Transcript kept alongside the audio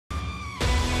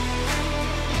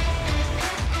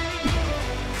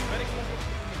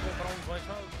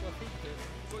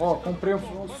Ó, comprei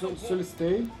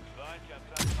solicitei.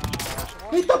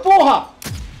 Eita porra!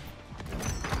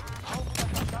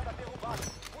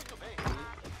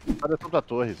 Cadê da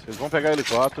torre? Eles vão pegar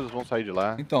helicópteros, vão sair de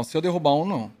lá. Então, se eu derrubar um,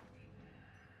 não.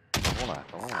 Vamos lá,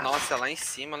 então vamos lá. Nossa, lá em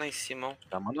cima, ó.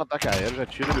 Já manda um ataque aéreo, já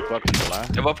tira o helicóptero de lá.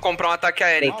 Eu vou comprar um ataque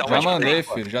aéreo, então. Já mandei,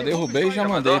 filho. Já derrubei e já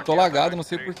mandei. Tô lagado, não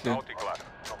sei porquê.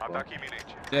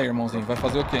 E aí, irmãozinho, vai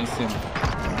fazer o que em cima?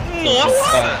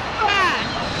 Nossa!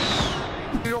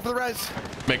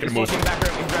 Make it a move.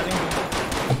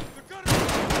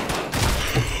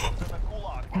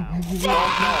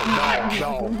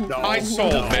 I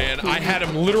sold, man. I had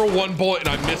him literal one bullet and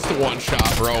I missed the one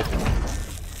shot, bro.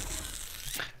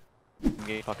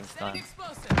 Get fucking stunned.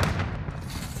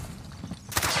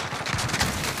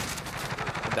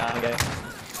 Down, guy.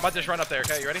 I'm about to just run up there,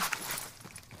 okay? You ready?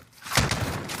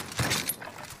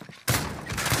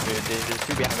 Dude, there's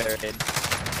two behind barricade.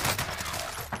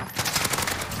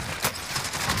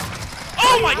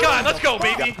 Oh my god, let's go,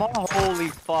 baby! Oh, holy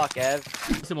fuck, Ev.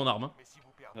 C'est mon arme.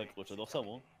 J'adore ça,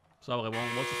 moi. Ça, vraiment.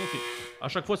 Moi, c'est ça, c'est... À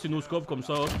chaque fois, c'est nos scopes comme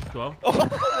ça, tu vois.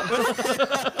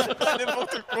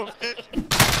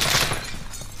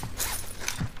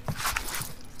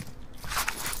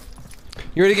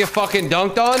 You ready to get fucking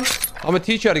dunked on? I'm gonna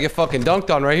teach you how to get fucking dunked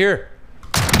on right here.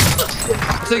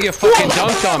 So you get fucking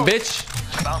dunked on, bitch.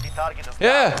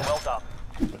 Yeah.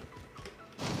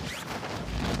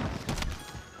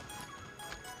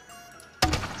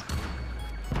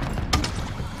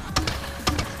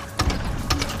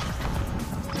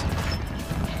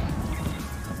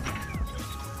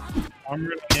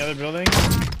 Armor in the other building.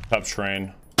 Top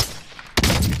train.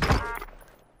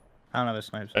 I don't know the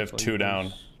snipes. I have two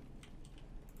down.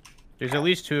 There's at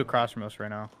least two across from us right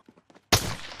now.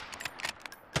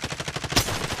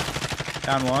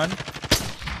 Down one.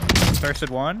 Thirsted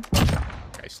one.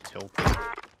 Guy's tilted.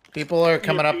 People are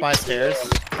coming up my stairs.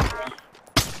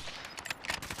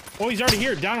 Oh, he's already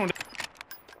here. Down one.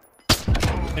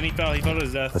 And he fell. He fell to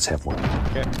his death. Let's have one.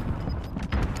 Okay.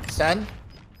 Send.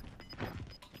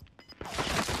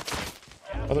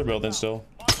 Other building still.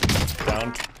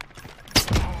 Down.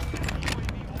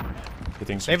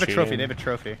 They have a trophy. They have a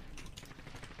trophy.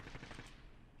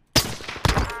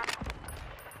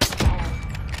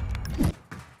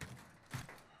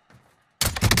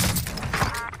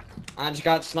 I just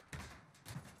got sniped.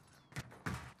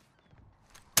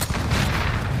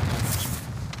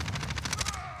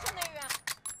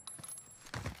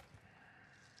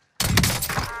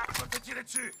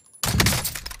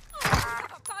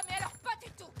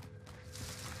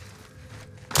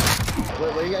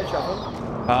 Where you guys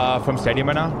jumping? From stadium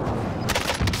right now.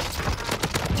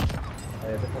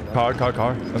 Car.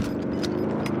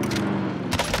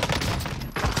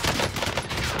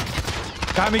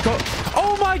 Got me.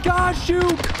 Oh my gosh, Juke!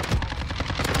 You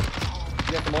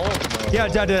got them all? No. Yeah,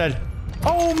 dead.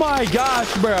 Oh my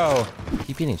gosh, bro!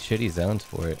 Keep getting shitty zones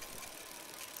for it.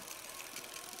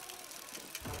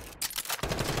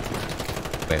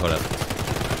 Wait, hold up.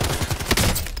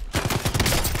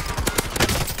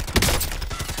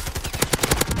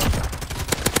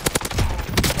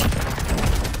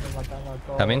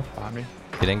 Coming?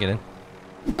 Get in.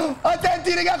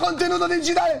 Attenti, raga, contenuto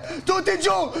digitale! Tutti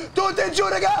giù,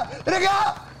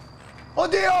 raga!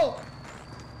 Oddio!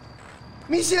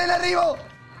 Missile in arrivo!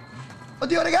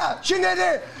 Oddio, raga!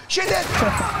 Scendete!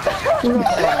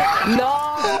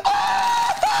 No!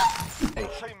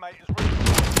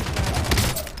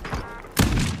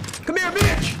 Come here,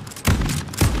 bitch!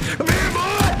 Come here,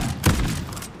 boy!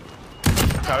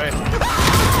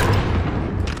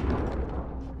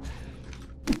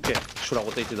 Ok, je suis la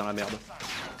rotate dans la merde.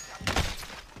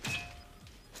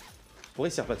 Pourquoi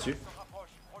il sert pas dessus?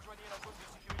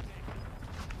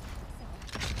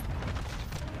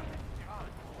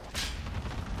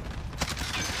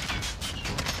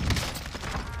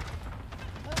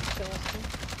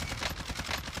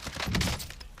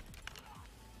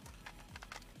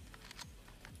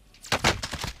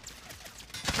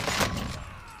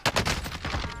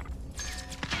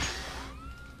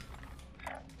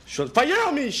 Shot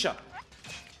fire, Misha!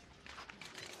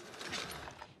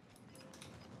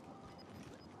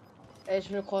 Eh,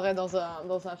 je me croirais dans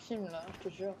un film là, je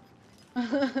te jure.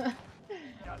 Ils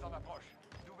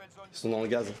sont dans le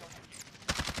gaz.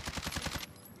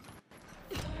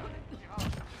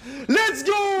 Let's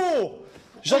go!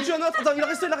 J'en tue un autre, attends, il en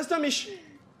reste un, Mich.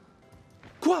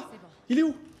 Quoi? Il est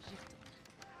où?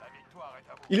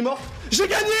 Il est mort? J'ai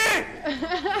gagné!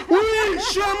 Oui, je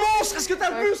suis un monstre! Est-ce que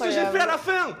t'as vu ce que j'ai fait à la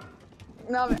fin?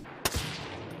 Non mais...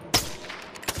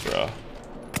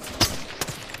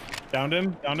 Downed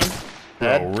him.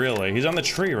 Oh, really? He's on the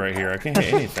tree right here. I can't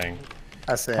hit anything.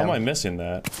 I see How am him. I missing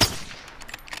that?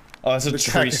 Oh, that's a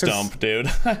tree stump, dude.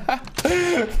 That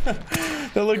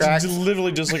looks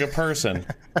literally just like a person.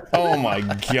 Oh my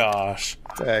gosh.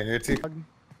 Dang, you're too.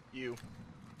 You.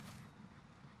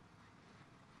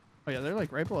 Oh yeah, they're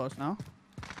like right below us now.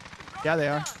 Yeah, they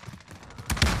are.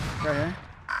 Right here.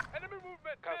 Enemy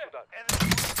movement.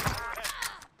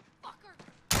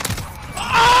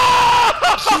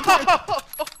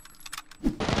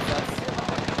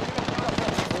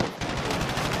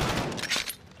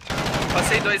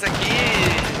 Passei dois aqui,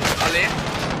 Ale.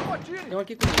 Tem um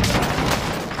aqui comigo.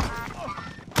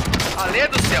 Ale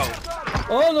do céu.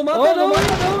 Oh, não mata não, hein?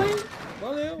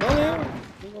 Valeu.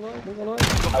 Vamos nós.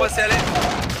 Tô com você, Ale.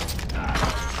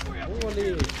 Vamos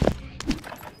ali.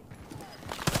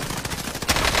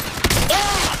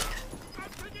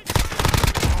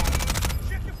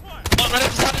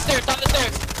 Top the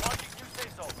stairs.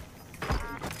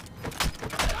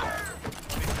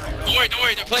 Don't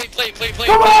worry, they're playing.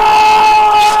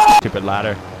 Stupid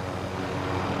ladder.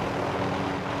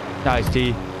 Nice,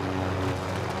 T.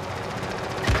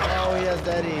 Oh, he has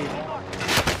Daddy.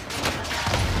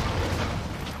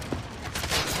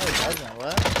 Oh, he doesn't.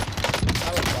 What? I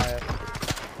would buy it.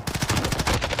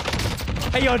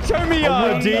 Hey, yo, turn me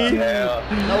on, D.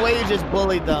 No way you just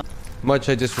bullied them. Much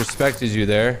I disrespected you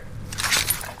there.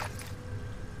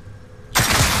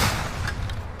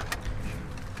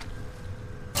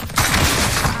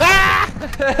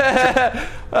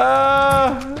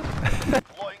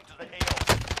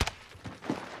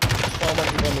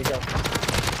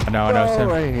 No, Sam.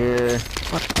 Right here.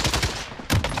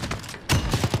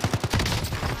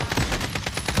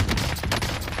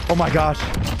 Oh my gosh.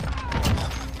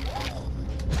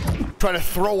 Trying to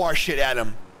throw our shit at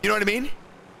him. You know what I mean?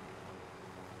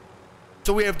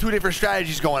 So we have two different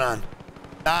strategies going on.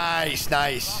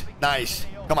 Nice.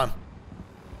 Come on.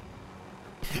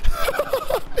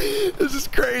 This is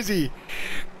crazy.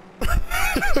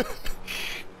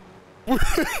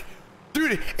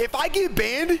 Dude, if I get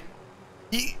banned,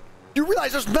 you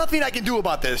realize there's nothing I can do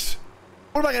about this.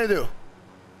 What am I gonna do?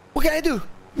 What can I do?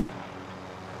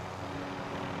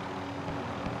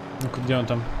 Gdzie on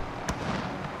tam?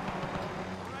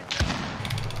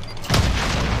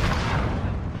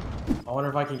 I wonder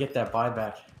if I can get that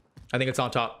buyback. I think it's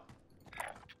on top.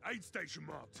 Aid station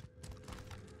marked.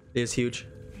 It is huge.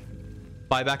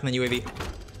 Buyback and then UAV.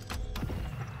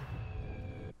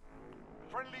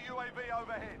 Friendly UAV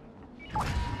overhead.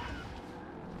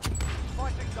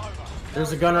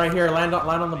 There's a gun right here. Land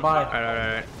on the buy.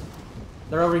 Alright.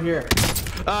 They're over here.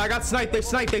 I got sniped. They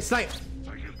sniped.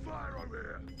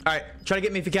 Alright, try to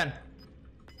get me if you can.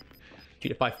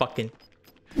 Shoot if I fucking.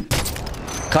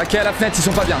 Craquez à la fenêtre, ils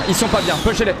sont pas bien.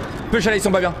 Push-les, ils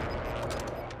sont pas bien.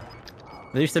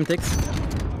 Vas-y, je Semtex.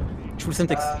 Je fous le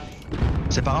Semtex.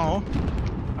 C'est par en haut.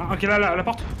 Ah, ok, là, la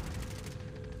porte.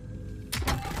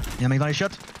 Y'a un mec dans les shots.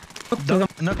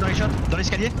 Knock dans les shots. Dans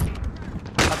l'escalier.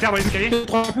 À terre, dans les escaliers.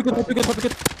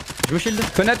 Je me shield.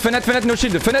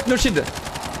 Fenêtre, no shield.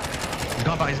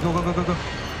 Grand Paris, go.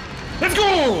 Let's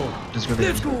go.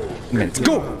 Let's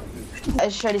go. Je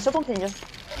suis allé sur ton ping.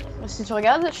 Si tu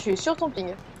regardes, je suis sur ton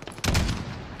ping.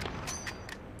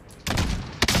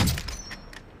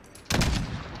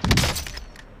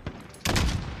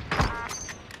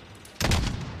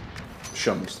 Je suis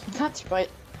un monstre. Ah, tu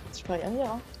peux rien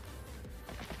dire, hein.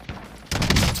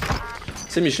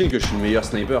 C'est Micheline que je suis le meilleur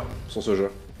sniper sur ce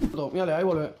jeu. Mírale, ahí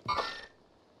vuelve.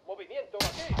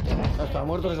 Está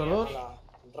muerto esos dos.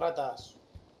 Ratas.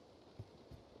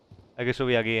 Hay que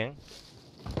subir aquí,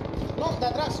 No, de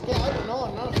atrás, queda algo.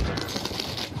 No.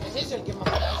 Es ese el que más.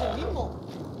 Es el mismo.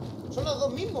 Son los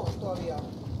dos mismos todavía.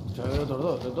 Se ven otros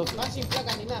dos, entonces. Van sin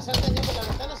placas ni nada. Saltan ya por la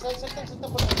ventana,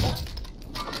 saltan por la ventana.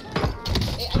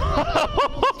 Hay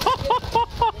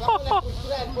debajo de la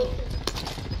estructura del puente.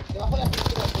 Debajo de la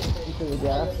estructura del puente.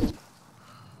 Ya.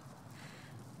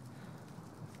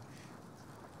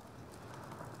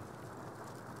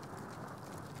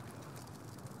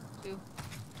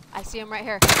 I see him right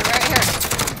here. Right here.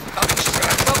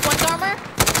 Broke one's armor.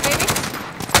 Maybe.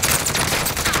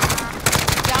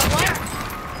 Down one.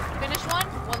 Finish one.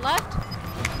 One left.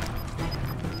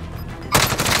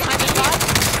 Behind the box.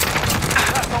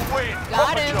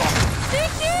 Got him.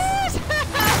 Bitches!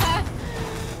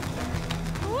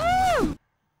 Woo!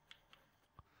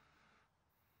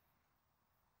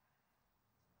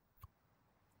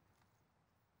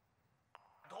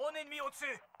 Drone ennemi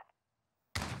au-dessus.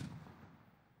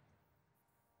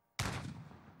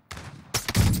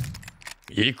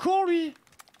 Il est con, lui.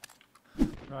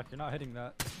 Right, you're not hitting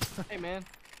that. Hey, man.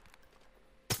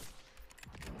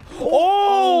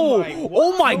 Oh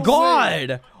my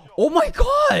god! Oh my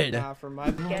god! Ah, for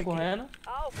my... Não correndo.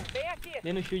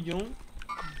 Dei no shield 1.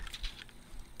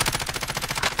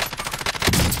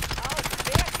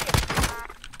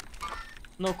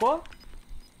 Nocou?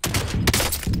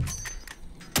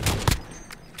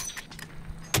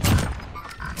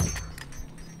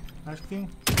 Acho que tem.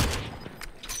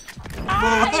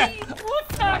 Ai,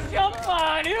 puta que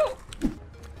pariu!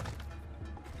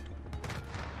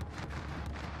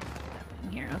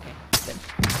 Here, okay. Good.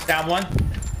 Down one.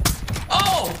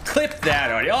 Oh, clip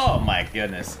that already. Oh my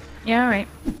goodness. Yeah, all right.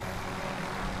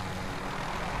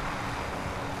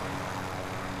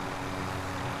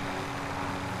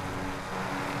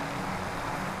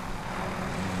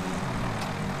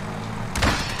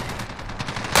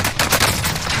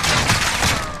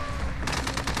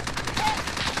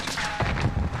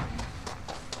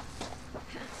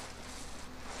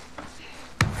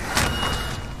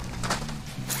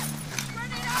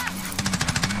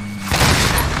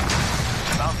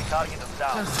 Bounty target is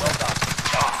down. Well done.